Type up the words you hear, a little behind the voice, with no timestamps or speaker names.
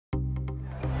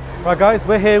Right guys,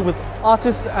 we're here with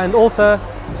artist and author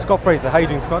Scott Fraser. How are you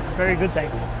doing, Scott? Very good,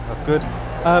 thanks. That's good.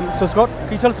 So Scott,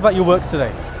 can you tell us about your works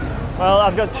today? Well,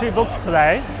 I've got two books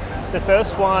today. The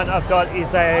first one I've got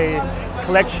is a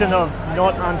collection of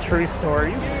not untrue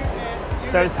stories.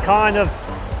 So it's kind of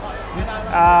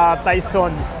based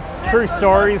on true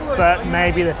stories, but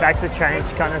maybe the facts have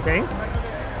changed kind of thing.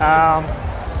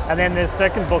 And then the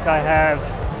second book I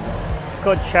have, it's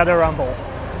called Shadow Rumble.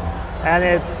 And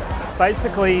it's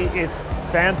basically, it's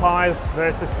vampires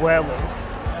versus werewolves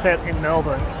set in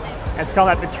Melbourne. And it's kind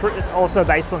of like also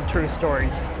based on true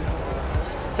stories.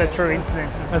 So true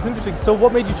incidences. That's interesting. So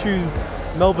what made you choose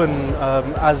Melbourne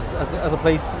as a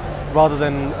place rather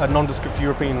than a nondescript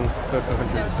European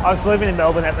country? I was living in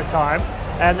Melbourne at the time,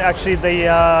 and actually the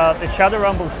Shadow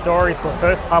Rumble stories were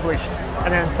first published in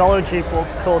an anthology book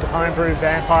called Homebrew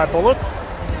Vampire Bullets.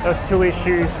 There was 2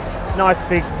 issues, nice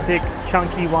big, thick,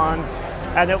 chunky ones,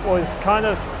 and it was kind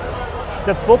of,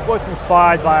 the book was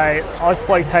inspired by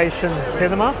Ozploitation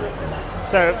cinema,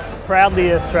 so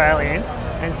proudly Australian,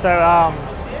 and so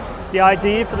the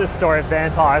idea for the story of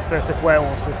vampires versus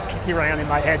werewolves was kicking around in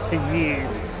my head for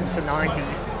years, since the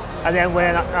 90s. And then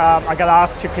when I got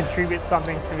asked to contribute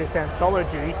something to this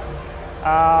anthology,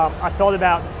 I thought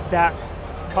about that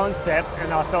concept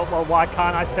and I thought, well, why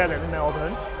can't I set it in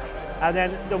Melbourne? And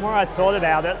then the more I thought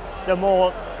about it, the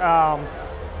more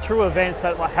true events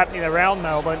that were happening around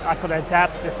Melbourne, I could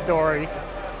adapt the story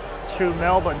to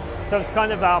Melbourne. So it's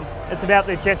kind of, it's about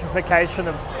the gentrification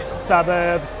of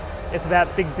suburbs, it's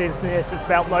about big business, it's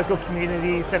about local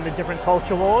communities and the different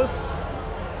culture wars.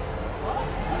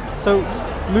 So,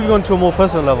 moving on to a more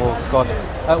personal level, Scott,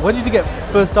 when did you get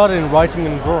first started in writing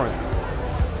and drawing?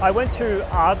 I went to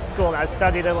art school and I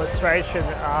studied illustration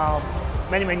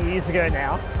many years ago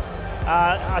now.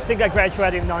 I think I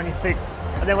graduated in '96,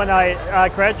 and then when I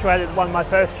graduated, one of my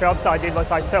first jobs I did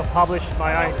was I self-published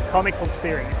my own comic book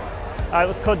series. It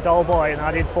was called Doll Boy, and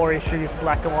I did 4 issues,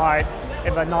 black and white,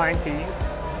 in the '90s.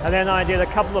 And then I did a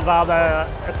couple of other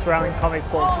Australian comic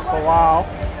books for a while,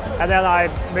 and then I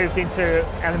moved into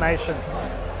animation.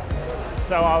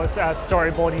 So I was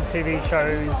storyboarding TV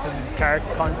shows and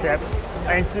character concepts,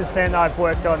 and since then I've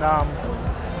worked on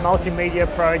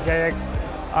multimedia projects.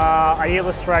 I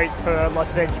illustrate for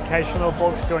lots of educational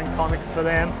books, doing comics for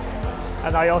them,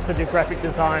 and I also do graphic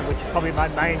design, which is probably my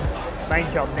main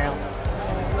job now.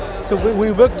 So when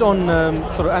you worked on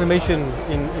sort of animation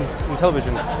in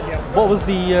television, yeah. What was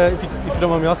the, if you don't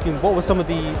mind me asking, what were some of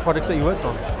the projects that you worked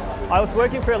on? I was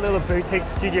working for a little boutique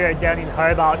studio down in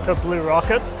Hobart called Blue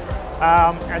Rocket,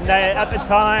 and they, at the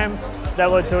time, they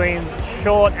were doing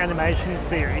short animation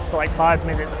series, so like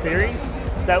 5-minute series,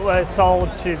 that were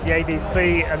sold to the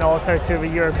ABC and also to the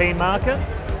European market.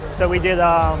 So we did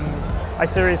a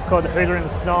series called Hooter and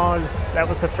Snoz, that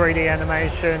was a 3D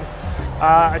animation.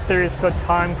 A series called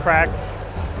Time Cracks,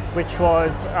 which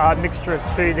was a mixture of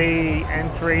 2D and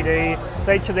 3D.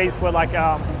 So each of these were like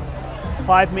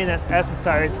 5-minute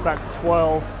episodes, but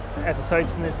 12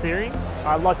 episodes in the series.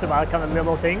 Lots of other kind of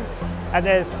little things. And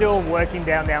they're still working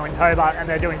down now in Hobart, and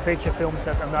they're doing feature films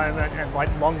at the moment and like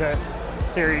longer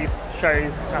series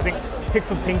shows. I think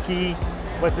Pixel Pinky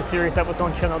was the series that was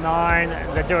on Channel 9,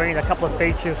 and they're doing a couple of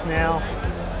features now.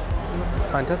 This is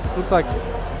fantastic. It looks like,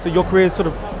 so your career is sort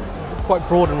of quite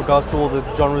broad in regards to all the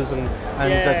genres and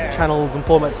channels and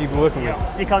formats you've been working with.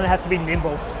 You kind of have to be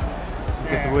nimble. I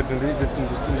guess it would in this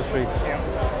industry.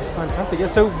 Yeah. It's fantastic. Yeah,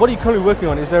 so what are you currently working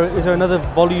on? Is there another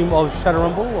volume of Shadow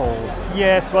Rumble? Or?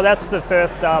 Yes, well that's the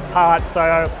first part, so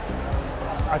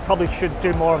I probably should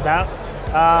do more of that.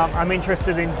 I'm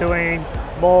interested in doing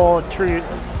more true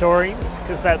stories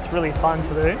because that's really fun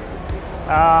to do.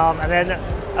 And then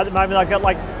at the moment I got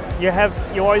like,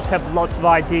 you always have lots of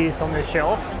ideas on the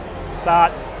shelf,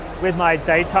 but with my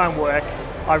daytime work,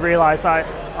 I realise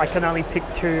I can only pick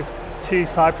two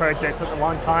side projects at the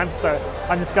one time, so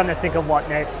I'm just going to think of what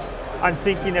next. I'm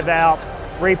thinking about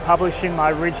republishing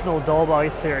my original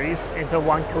Dollboy series into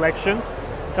one collection,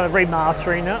 kind of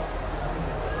remastering it.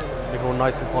 Make it all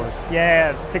nice and polished.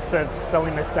 Yeah, fix the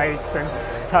spelling mistakes and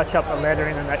touch up the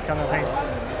lettering and that kind of thing.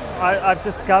 I've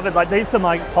discovered, like, these are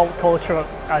my pop culture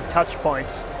touch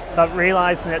points, but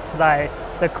realising it today,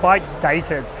 they're quite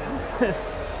dated.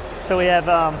 So we have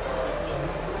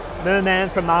Merman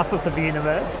from Masters of the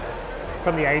Universe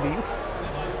from the 80s.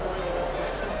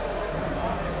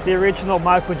 The original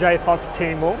Michael J. Fox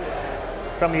Teen Wolf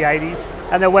from the 80s.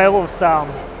 And the werewolves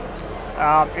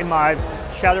in my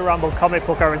Shadow Rumble comic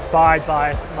book are inspired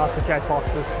by Michael J.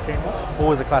 Fox's Teen Wolf.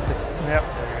 Always a classic. Yep.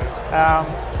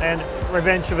 And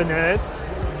Revenge of the Nerds.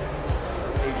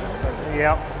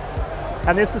 Yep.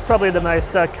 And this is probably the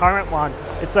most current one.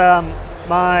 It's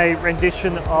my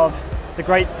rendition of the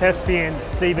great thespian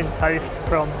Stephen Toast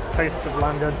from Toast of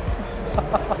London.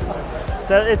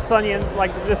 So it's funny, and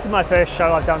like this is my first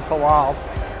show I've done for a while,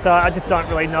 so I just don't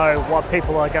really know what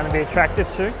people are going to be attracted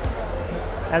to.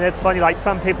 And it's funny, like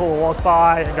some people will walk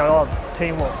by and go, "Oh,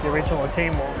 Teen Wolf, the original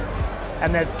Teen Wolf,"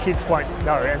 and their kids won't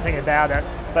know anything about it.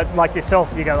 But like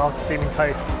yourself, you go, "Oh, Stephen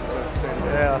Toast."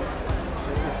 Yeah.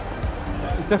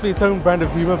 It's definitely its own brand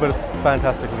of humour, but it's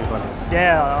fantastically funny.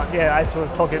 Yeah, as we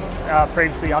were talking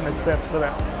previously, I'm obsessed with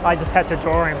it. I just had to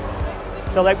draw him.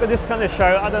 So like with this kind of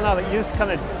show, I don't know, like you just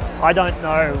kind of, I don't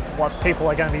know what people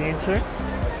are going to be into.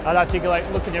 And I think like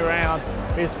looking around,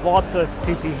 there's lots of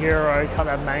superhero kind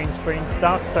of mainstream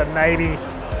stuff, so maybe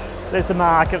there's a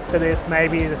market for this,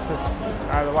 maybe this is,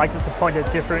 like it's a point of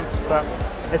difference, but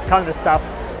it's kind of the stuff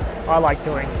I like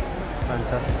doing.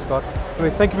 Fantastic, Scott. Anyway,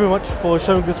 thank you very much for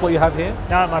showing us what you have here.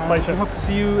 No, my pleasure. We hope to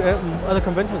see you at other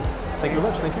conventions. Thank you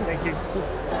very much. Thank you. Thank you.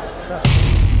 Cheers.